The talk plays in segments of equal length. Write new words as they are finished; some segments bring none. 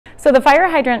So the fire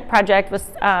hydrant project was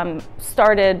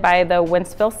started by the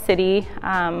Wentzville City,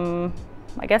 I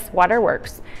guess,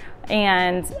 Waterworks.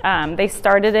 And they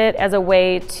started it as a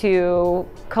way to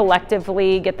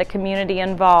collectively get the community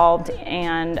involved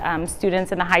and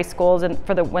students in the high schools and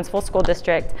for the Wentzville School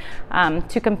District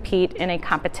to compete in a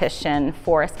competition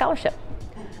for a scholarship.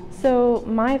 So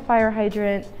my fire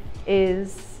hydrant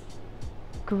is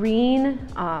green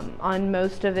on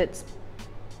most of its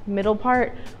middle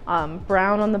part,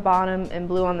 brown on the bottom and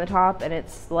blue on the top, and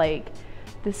it's like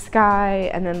the sky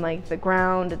and then like the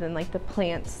ground and then like the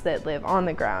plants that live on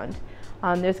the ground.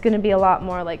 There's going to be a lot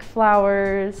more like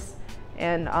flowers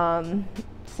and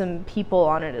some people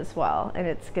on it as well, and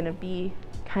it's going to be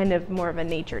kind of more of a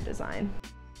nature design.